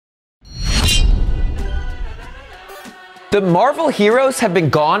The Marvel heroes have been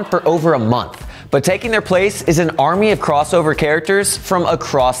gone for over a month, but taking their place is an army of crossover characters from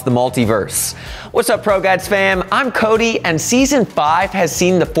across the multiverse. What's up, ProGuides fam? I'm Cody, and Season 5 has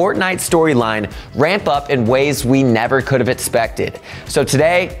seen the Fortnite storyline ramp up in ways we never could have expected. So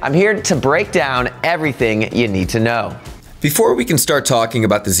today, I'm here to break down everything you need to know. Before we can start talking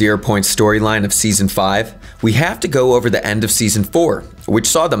about the 0 Point storyline of Season 5, we have to go over the end of Season 4, which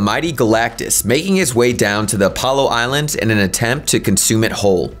saw the mighty Galactus making his way down to the Apollo Island in an attempt to consume it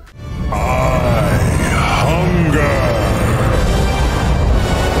whole. I hunger.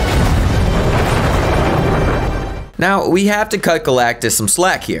 Now, we have to cut Galactus some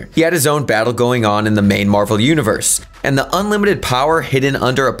slack here. He had his own battle going on in the main Marvel universe, and the unlimited power hidden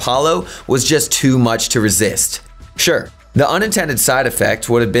under Apollo was just too much to resist. Sure, the unintended side effect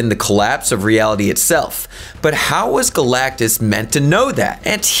would have been the collapse of reality itself, but how was Galactus meant to know that?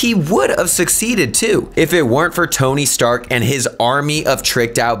 And he would have succeeded too, if it weren't for Tony Stark and his army of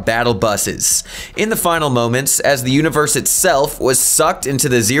tricked out battle buses. In the final moments, as the universe itself was sucked into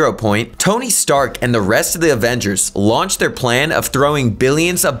the 0 Point, Tony Stark and the rest of the Avengers launched their plan of throwing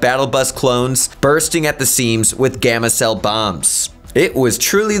billions of battle bus clones bursting at the seams with gamma cell bombs. It was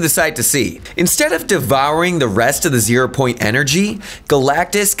truly the sight to see. Instead of devouring the rest of the 0 Point energy,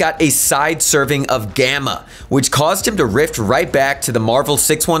 Galactus got a side serving of gamma, which caused him to rift right back to the Marvel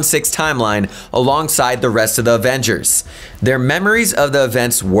 616 timeline alongside the rest of the Avengers. Their memories of the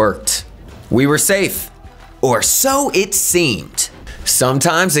events worked. We were safe, or so it seemed.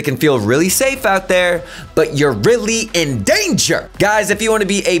 Sometimes it can feel really safe out there, but you're really in danger. Guys, if you want to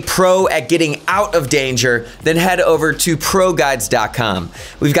be a pro at getting out of danger, then head over to ProGuides.com.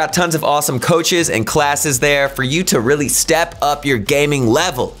 We've got tons of awesome coaches and classes there for you to really step up your gaming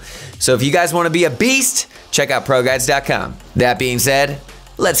level. So if you guys want to be a beast, check out ProGuides.com. That being said,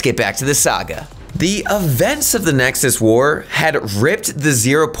 let's get back to the saga. The events of the Nexus War had ripped the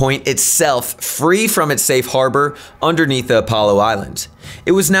 0 Point itself free from its safe harbor underneath the Apollo Island.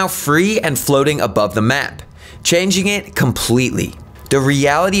 It was now free and floating above the map, changing it completely. The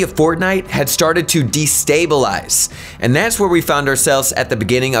reality of Fortnite had started to destabilize, and that's where we found ourselves at the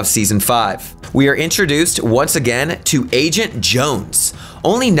beginning of Season 5. We are introduced once again to Agent Jones.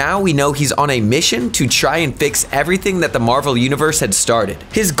 Only now we know he's on a mission to try and fix everything that the Marvel Universe had started.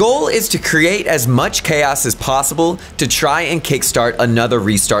 His goal is to create as much chaos as possible to try and kickstart another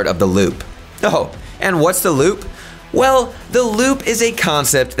restart of the loop. Oh, and what's the loop? Well, the loop is a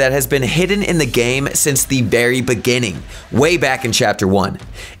concept that has been hidden in the game since the very beginning, way back in Chapter 1.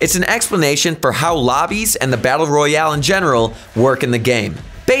 It's an explanation for how lobbies and the Battle Royale in general work in the game.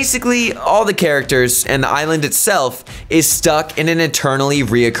 Basically, all the characters and the island itself is stuck in an eternally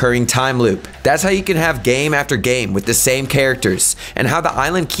reoccurring time loop. That's how you can have game after game with the same characters, and how the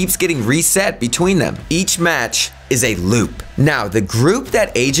island keeps getting reset between them. Each match is a loop. Now, the group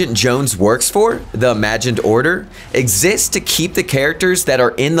that Agent Jones works for, the Imagined Order, exists to keep the characters that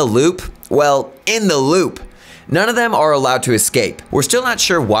are in the loop, well, in the loop. None of them are allowed to escape. We're still not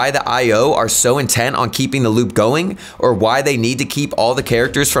sure why the IO are so intent on keeping the loop going, or why they need to keep all the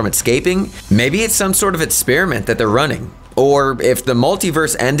characters from escaping. Maybe it's some sort of experiment that they're running. Or if the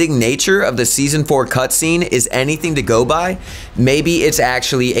multiverse ending nature of the Season 4 cutscene is anything to go by, maybe it's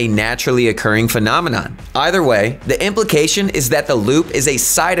actually a naturally occurring phenomenon. Either way, the implication is that the loop is a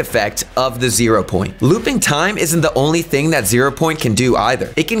side effect of the 0 Point. Looping time isn't the only thing that 0 Point can do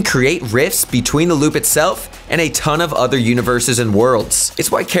either. It can create rifts between the loop itself and a ton of other universes and worlds.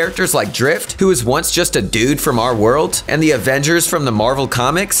 It's why characters like Drift, who was once just a dude from our world, and the Avengers from the Marvel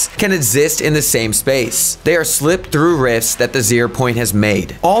comics can exist in the same space. They are slipped through rifts that the 0 Point has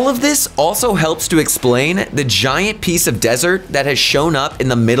made. All of this also helps to explain the giant piece of desert that has shown up in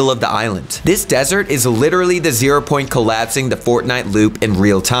the middle of the island. This desert is literally the 0 Point collapsing the Fortnite loop in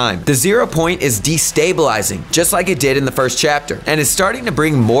real time. The 0 Point is destabilizing, just like it did in the first chapter, and is starting to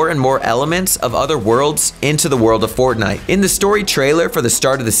bring more and more elements of other worlds into the world of Fortnite. In the story trailer for the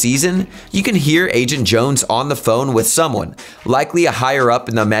start of the season, you can hear Agent Jones on the phone with someone, likely a higher up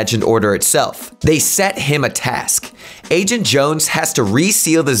in the Imagined Order itself. They set him a task. Agent Jones has to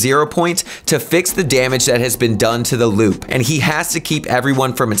reseal the 0 Point to fix the damage that has been done to the loop, and he has to keep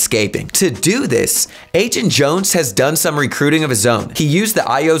everyone from escaping. To do this, Agent Jones has done some recruiting of his own. He used the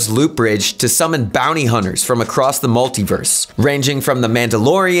IO's loop bridge to summon bounty hunters from across the multiverse, ranging from the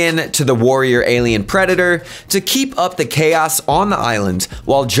Mandalorian to the warrior alien predator to keep up the chaos on the island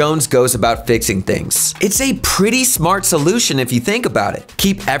while Jones goes about fixing things. It's a pretty smart solution if you think about it.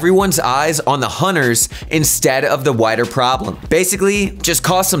 Keep everyone's eyes on the hunters instead of the wider problem. Basically, just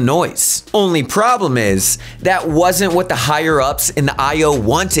cause some noise. Only problem is, that wasn't what the higher-ups in the IO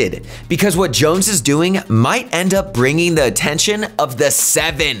wanted, because what Jones is doing might end up bringing the attention of the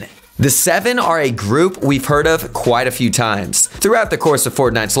Seven. The Seven are a group we've heard of quite a few times throughout the course of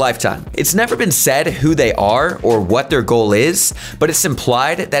Fortnite's lifetime. It's never been said who they are or what their goal is, but it's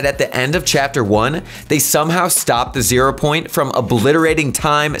implied that at the end of Chapter 1, they somehow stop the 0 point from obliterating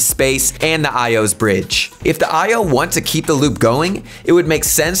time, space, and the IO's bridge. If the IO want to keep the loop going, it would make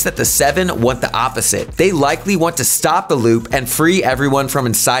sense that the Seven want the opposite. They likely want to stop the loop and free everyone from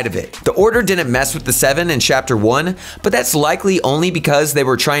inside of it. The Order didn't mess with the Seven in Chapter 1, but that's likely only because they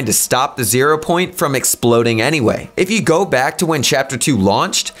were trying to stop the 0 point from exploding anyway. If you go back to when Chapter 2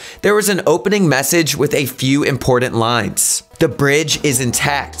 launched, there was an opening message with a few important lines. The bridge is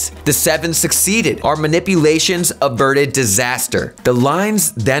intact. The Seven succeeded. Our manipulations averted disaster. The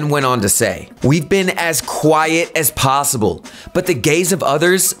lines then went on to say, we've been as quiet as possible, but the gaze of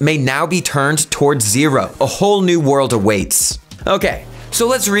others may now be turned towards zero. A whole new world awaits. Okay, so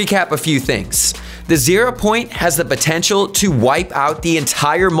let's recap a few things. The 0 point has the potential to wipe out the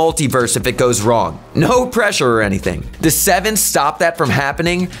entire multiverse if it goes wrong. No pressure or anything. The Seven stopped that from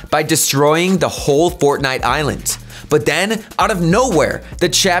happening by destroying the whole Fortnite island. But then, out of nowhere, the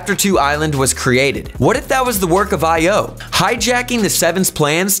Chapter 2 island was created. What if that was the work of IO? Hijacking the Seven's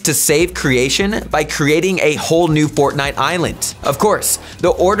plans to save creation by creating a whole new Fortnite island. Of course,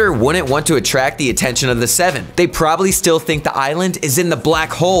 the Order wouldn't want to attract the attention of the Seven. They probably still think the island is in the black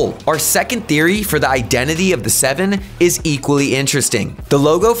hole. Our second theory for the identity of the Seven is equally interesting. The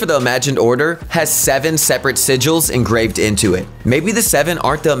logo for the Imagined Order has 7 separate sigils engraved into it. Maybe the Seven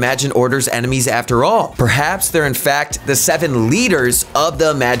aren't the Imagined Order's enemies after all. Perhaps they're in fact the 7 leaders of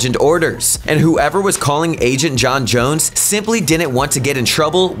the Imagined Orders, and whoever was calling Agent John Jones simply didn't want to get in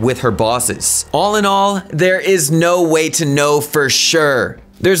trouble with her bosses. All in all, there is no way to know for sure.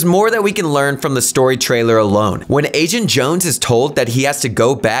 There's more that we can learn from the story trailer alone. When Agent Jones is told that he has to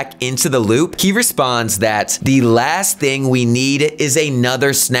go back into the loop, he responds that the last thing we need is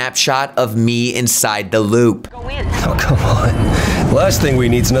another snapshot of me inside the loop. Go in. Oh, come on. Last thing we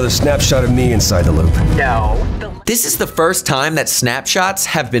need is another snapshot of me inside the loop. No. This is the first time that snapshots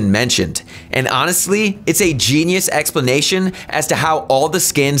have been mentioned, and honestly, it's a genius explanation as to how all the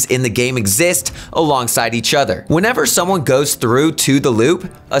skins in the game exist alongside each other. Whenever someone goes through to the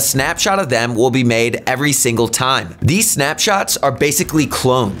loop, a snapshot of them will be made every single time. These snapshots are basically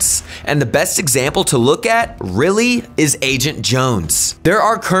clones, and the best example to look at, really, is Agent Jones. There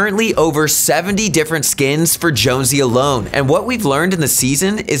are currently over 70 different skins for Jonesy alone, and what we've learned in the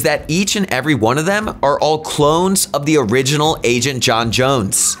season is that each and every one of them are all clones of the original Agent John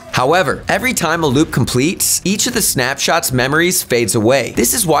Jones. However, every time a loop completes, each of the snapshot's memories fades away.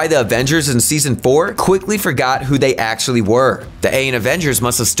 This is why the Avengers in Season 4 quickly forgot who they actually were. The A in Avengers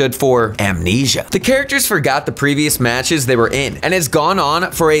must have stood for amnesia. The characters forgot the previous matches they were in, and it's gone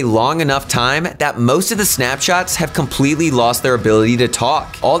on for a long enough time that most of the snapshots have completely lost their ability to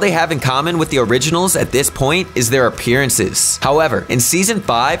talk. All they have in common with the originals at this point is their appearances. However, in Season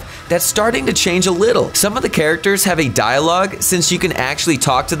 5, that's starting to change a little. Some of the characters have a dialogue since you can actually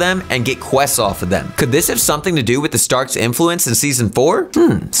talk to them and get quests off of them. Could this have something to do with the Stark's influence in Season 4?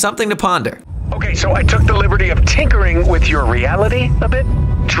 Something to ponder. Okay, so I took the liberty of tinkering with your reality a bit.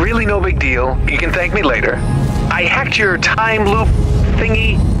 It's really no big deal. You can thank me later. I hacked your time loop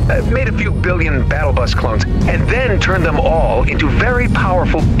thingy, made a few billion battle bus clones, and then turned them all into very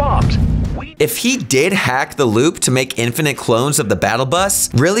powerful bombs. If he did hack the loop to make infinite clones of the battle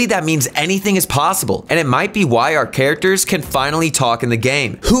bus, really that means anything is possible, and it might be why our characters can finally talk in the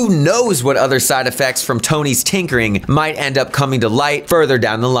game. Who knows what other side effects from Tony's tinkering might end up coming to light further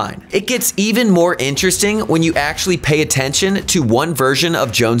down the line. It gets even more interesting when you actually pay attention to one version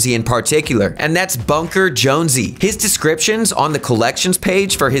of Jonesy in particular, and that's Bunker Jonesy. His descriptions on the collections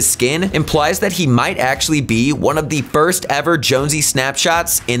page for his skin implies that he might actually be one of the first ever Jonesy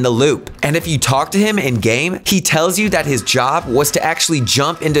snapshots in the loop. And if you talk to him in game, he tells you that his job was to actually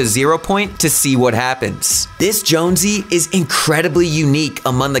jump into 0 point to see what happens. This Jonesy is incredibly unique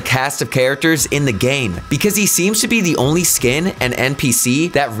among the cast of characters in the game because he seems to be the only skin and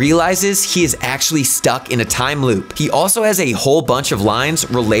NPC that realizes he is actually stuck in a time loop. He also has a whole bunch of lines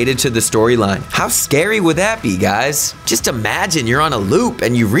related to the storyline. How scary would that be, guys? Just imagine you're on a loop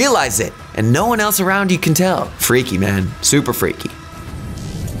and you realize it and no one else around you can tell. Freaky, man. Super freaky.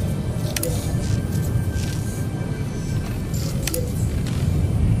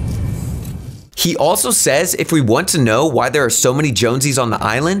 He also says if we want to know why there are so many Jonesies on the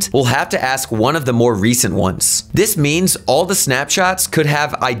island, we'll have to ask one of the more recent ones. This means all the snapshots could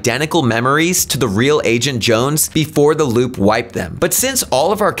have identical memories to the real Agent Jones before the loop wiped them. But since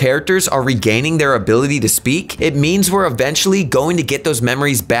all of our characters are regaining their ability to speak, it means we're eventually going to get those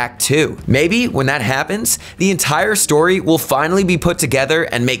memories back too. Maybe when that happens, the entire story will finally be put together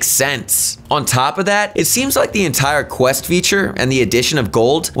and make sense. On top of that, it seems like the entire quest feature and the addition of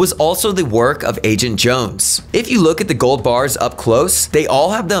gold was also the work of Agent Jones. If you look at the gold bars up close, they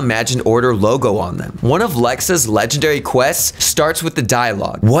all have the Imagined Order logo on them. One of Lexa's legendary quests starts with the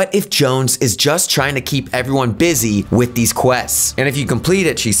dialogue. What if Jones is just trying to keep everyone busy with these quests? And if you complete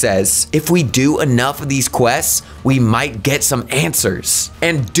it, she says, if we do enough of these quests, we might get some answers.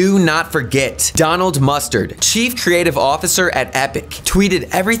 And do not forget, Donald Mustard, Chief Creative Officer at Epic, tweeted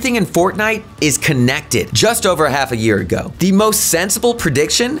everything in Fortnite is connected just over half a year ago. The most sensible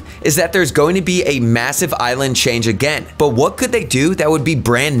prediction is that there's going to be a massive island change again. But what could they do that would be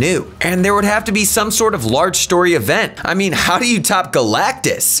brand new? And there would have to be some sort of large story event. I mean, how do you top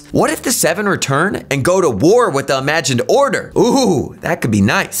Galactus? What if the Seven return and go to war with the Imagined Order? Ooh, that could be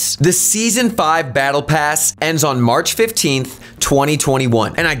nice. The Season 5 Battle Pass ends on March 15th,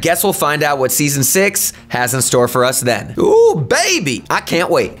 2021. And I guess we'll find out what Season 6 has in store for us then. Ooh, baby, I can't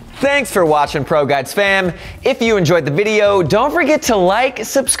wait. Thanks for watching, ProGuides fam. If you enjoyed the video, don't forget to like,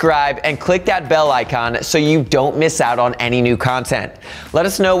 subscribe, and click that bell icon so you don't miss out on any new content. Let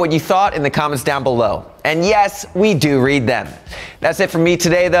us know what you thought in the comments down below. And yes, we do read them. That's it from me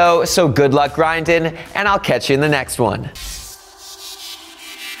today though, so good luck grinding, and I'll catch you in the next one.